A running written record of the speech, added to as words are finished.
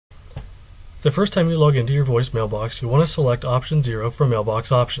The first time you log into your voice mailbox, you want to select option 0 from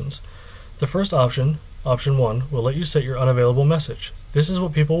mailbox options. The first option, option 1, will let you set your unavailable message. This is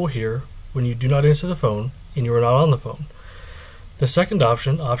what people will hear when you do not answer the phone and you are not on the phone. The second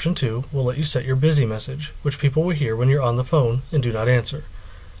option, option 2, will let you set your busy message, which people will hear when you're on the phone and do not answer.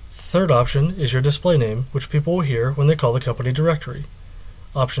 The third option is your display name, which people will hear when they call the company directory.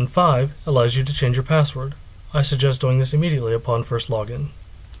 Option 5 allows you to change your password. I suggest doing this immediately upon first login.